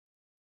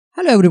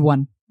Hello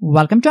everyone,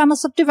 welcome to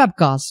MSFT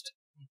Webcast.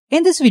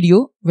 In this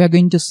video, we are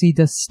going to see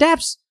the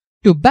steps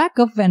to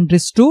backup and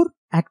restore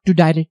Active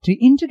Directory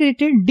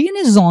integrated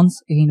DNS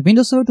zones in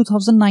Windows Server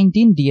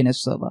 2019 DNS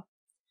Server.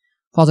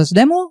 For this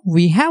demo,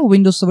 we have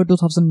Windows Server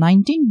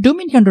 2019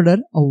 domain controller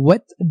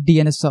with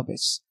DNS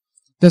service.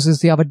 This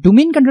is our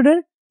domain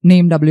controller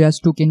named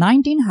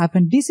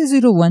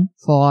ws2k19-dc01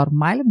 for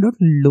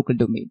mylab.local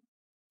domain.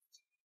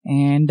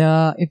 And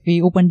if we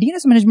open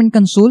DNS management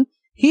console,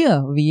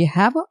 here we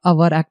have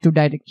our Active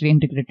Directory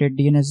integrated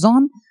DNS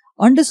zone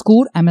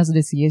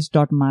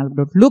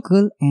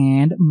 _msdcs.mylab.local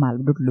and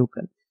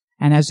mylab.local.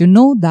 And as you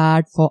know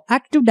that for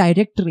Active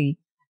Directory,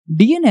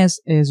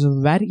 DNS is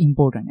very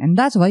important, and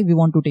that's why we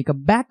want to take a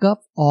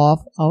backup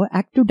of our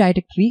Active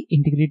Directory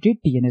integrated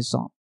DNS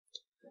zone.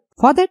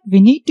 For that, we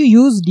need to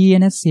use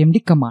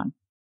dnscmd command.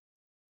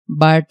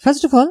 But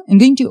first of all, I'm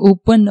going to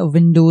open a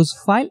Windows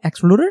File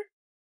Explorer.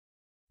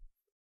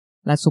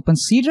 Let's open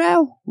C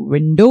drive,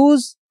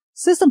 Windows,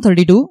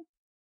 System32,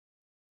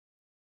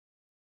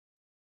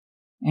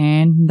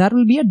 and that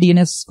will be a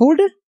DNS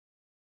folder.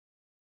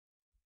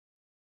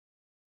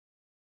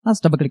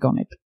 Let's double click on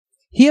it.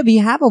 Here we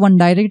have a one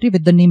directory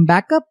with the name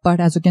backup, but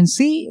as you can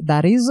see,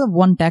 there is a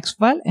one text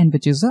file and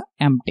which is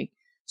empty.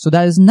 So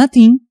there is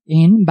nothing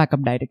in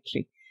backup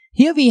directory.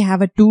 Here we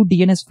have a two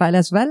DNS file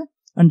as well,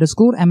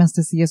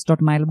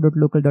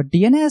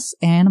 _msdcs.mylab.local.dns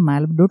and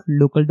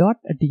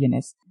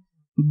mylab.local.dns.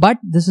 But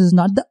this is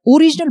not the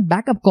original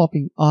backup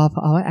copy of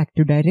our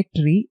Active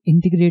Directory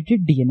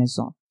integrated DNS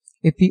zone.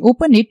 If we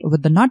open it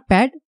with the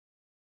notepad,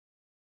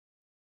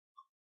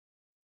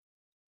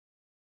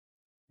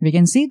 we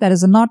can see there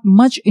is not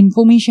much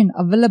information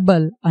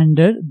available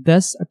under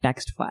this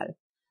text file.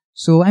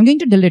 So I'm going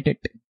to delete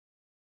it.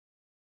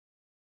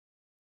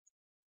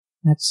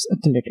 Let's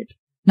delete it.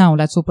 Now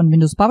let's open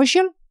Windows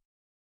PowerShell.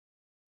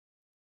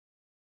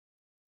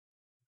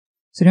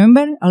 So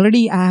remember,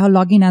 already I have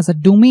logged in as a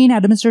domain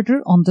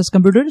administrator on this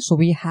computer, so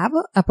we have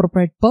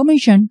appropriate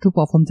permission to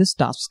perform this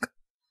task.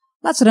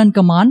 Let's run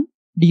command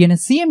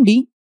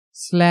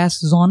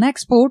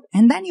dnscmd/zoneexport,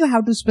 and then you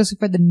have to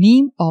specify the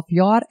name of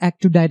your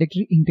Active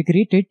Directory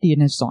integrated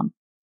DNS zone.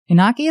 In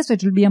our case,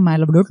 it will be a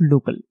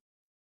mylab.local.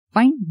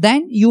 Fine.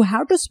 Then you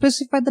have to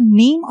specify the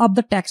name of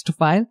the text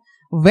file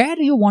where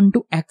you want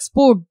to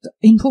export the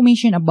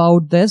information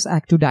about this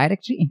Active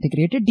Directory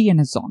integrated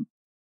DNS zone.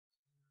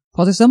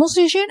 For this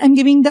demonstration, I'm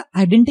giving the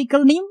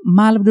identical name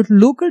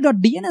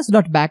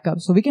mylab.local.dns.backup,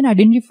 so we can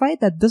identify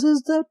that this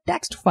is the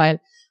text file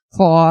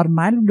for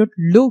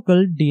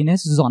mylab.local DNS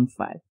zone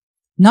file.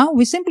 Now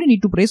we simply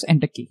need to press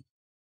enter key.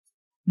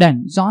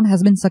 Then zone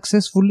has been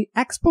successfully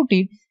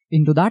exported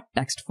into that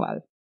text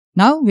file.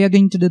 Now we are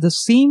going to do the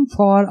same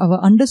for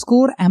our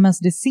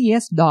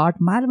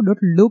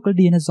 _msdcs.mylab.local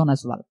DNS zone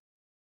as well.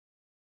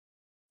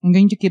 I'm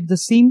going to keep the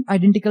same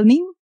identical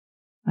name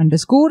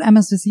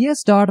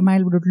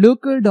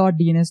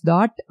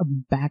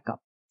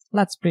 _msdcs.mylab.local.dns.backup.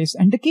 Let's press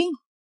enter key.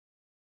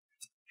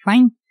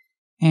 Fine.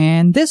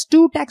 And this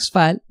two text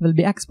file will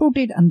be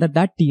exported under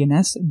that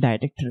DNS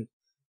directory.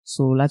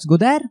 So let's go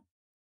there.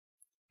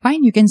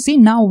 Fine. You can see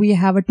now we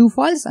have two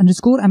files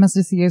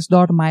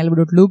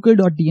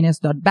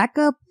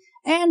 _msdcs.mylab.local.dns.backup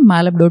and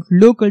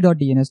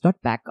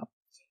mylab.local.dns.backup.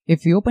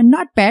 If you open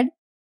Notepad,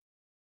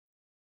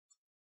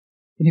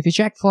 and if you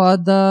check for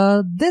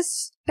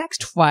this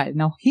text file,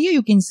 now here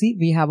you can see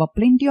we have a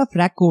plenty of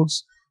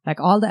records, like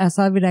all the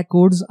SRV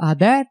records are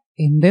there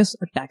in this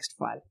text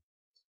file.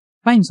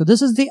 Fine, so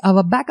this is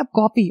our backup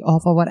copy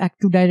of our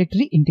Active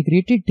Directory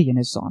integrated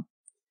DNS zone.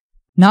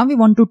 Now we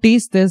want to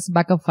test this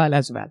backup file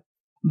as well,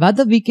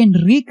 whether we can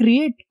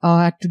recreate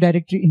our Active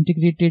Directory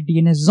integrated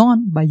DNS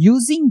zone by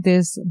using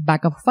this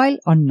backup file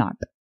or not.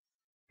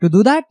 To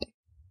do that,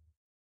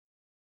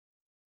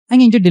 I'm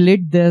going to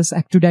delete this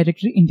Active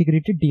Directory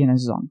integrated DNS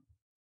zone.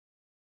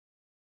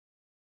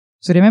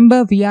 So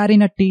remember, we are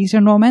in a test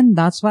environment,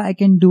 that's why I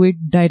can do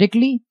it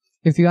directly.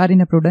 If you are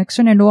in a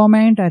production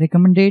environment, I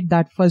recommend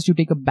that first you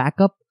take a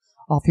backup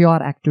of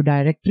your Active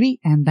Directory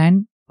and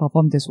then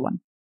perform this one.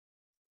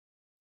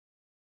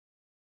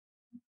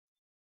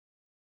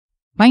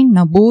 Fine,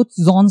 now both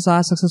zones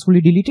are successfully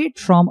deleted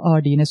from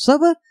our DNS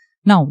server.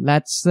 Now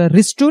let's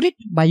restore it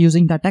by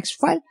using the text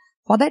file.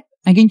 For that,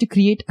 I'm going to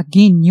create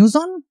again new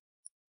zone.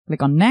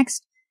 Click on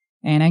next,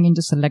 and I'm going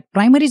to select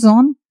primary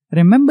zone.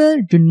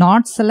 Remember, do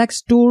not select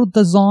store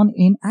the zone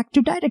in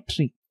Active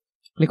Directory.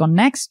 Click on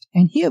next,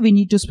 and here we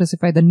need to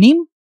specify the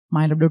name,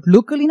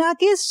 mylab.local in our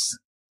case.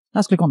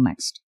 Let's click on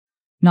next.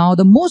 Now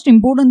the most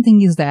important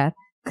thing is that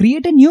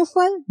create a new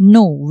file.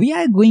 No, we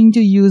are going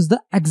to use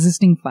the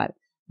existing file,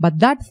 but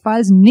that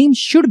file's name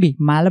should be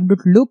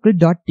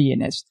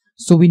mylab.local.dns.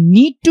 So we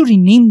need to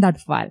rename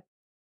that file.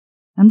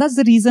 And that's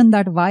the reason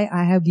that why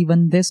I have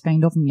given this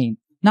kind of name.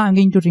 Now I'm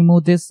going to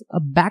remove this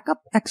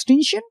backup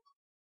extension.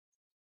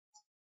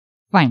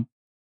 Fine.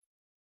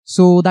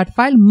 So that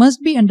file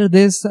must be under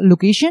this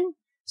location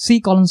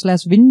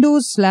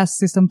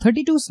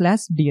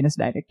C:/Windows/System32/DNS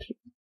directory.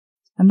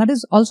 And that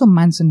is also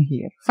mentioned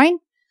here. Fine.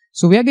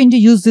 So we are going to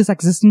use this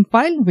existing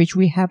file which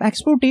we have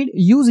exported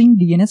using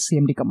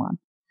dnscmd command.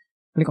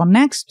 Click on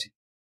next.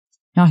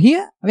 Now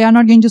here we are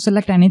not going to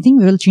select anything,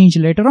 we will change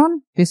later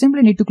on. We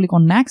simply need to click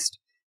on next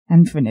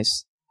and finish.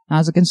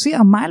 As you can see, a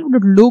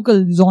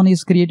malware.local zone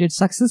is created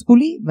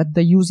successfully with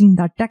the using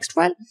that text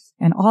file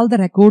and all the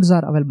records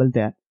are available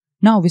there.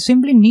 Now we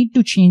simply need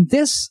to change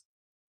this.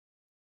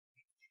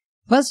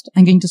 First,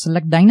 I'm going to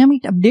select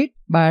dynamic update,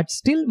 but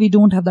still we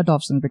don't have that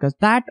option because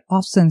that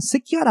option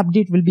secure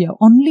update will be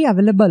only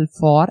available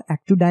for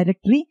Active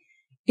Directory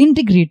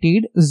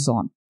integrated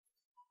zone.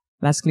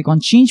 Let's click on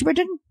change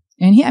button,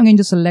 and here I'm going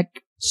to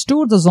select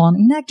store the zone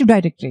in Active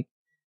Directory.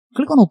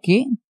 Click on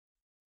OK,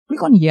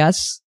 click on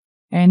yes,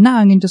 and now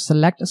I'm going to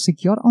select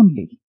secure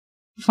only.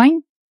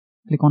 Fine,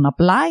 click on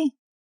apply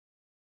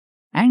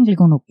and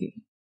click on OK.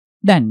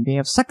 Then we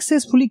have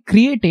successfully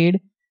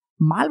created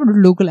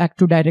malware.local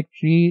Active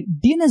Directory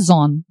DNS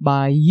zone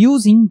by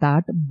using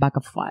that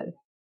backup file.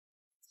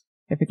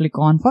 If you click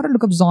on for a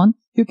lookup zone,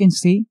 you can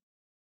see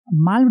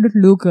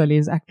malware.local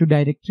is Active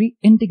Directory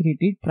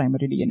integrated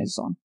primary DNS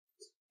zone.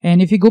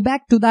 And if you go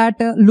back to that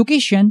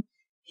location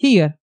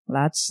here,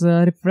 let's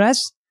refresh.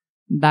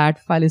 That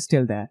file is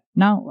still there.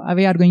 Now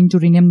we are going to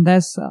rename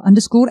this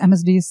underscore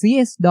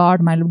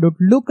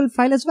msdcs.malware.local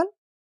file as well.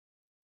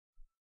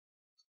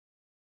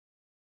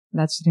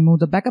 Let's remove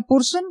the backup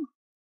portion.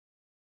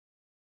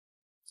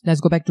 Let's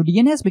go back to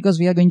DNS because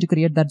we are going to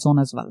create that zone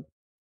as well.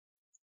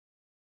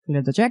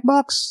 Clear the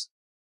checkbox.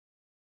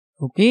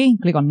 Okay,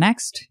 click on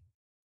next.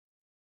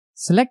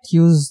 Select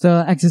use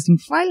the existing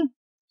file.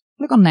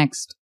 Click on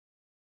next.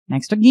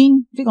 Next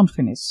again, click on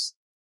finish.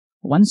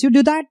 Once you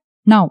do that,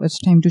 now it's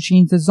time to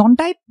change the zone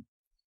type.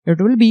 It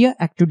will be a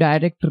Active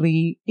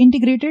Directory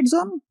integrated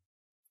zone.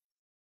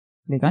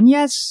 Click on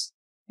yes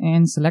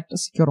and select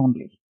secure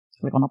only.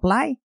 Click on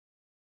apply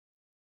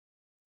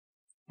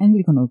and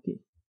click on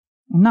OK.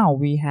 Now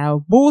we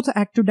have both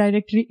Active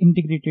Directory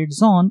integrated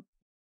zone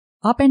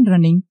up and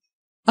running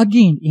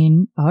again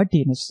in our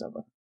DNS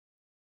server.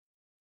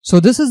 So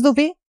this is the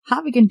way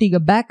how we can take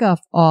a backup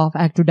of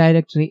Active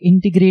Directory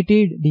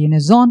integrated DNS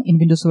zone in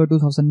Windows Server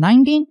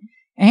 2019.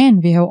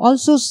 And we have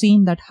also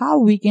seen that how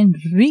we can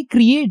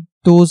recreate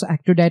those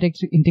Active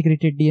Directory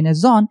integrated DNS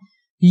zone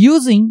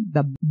using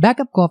the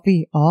backup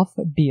copy of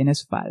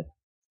DNS file.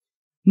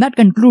 That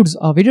concludes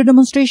our video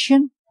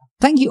demonstration.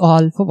 Thank you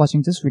all for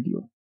watching this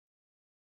video.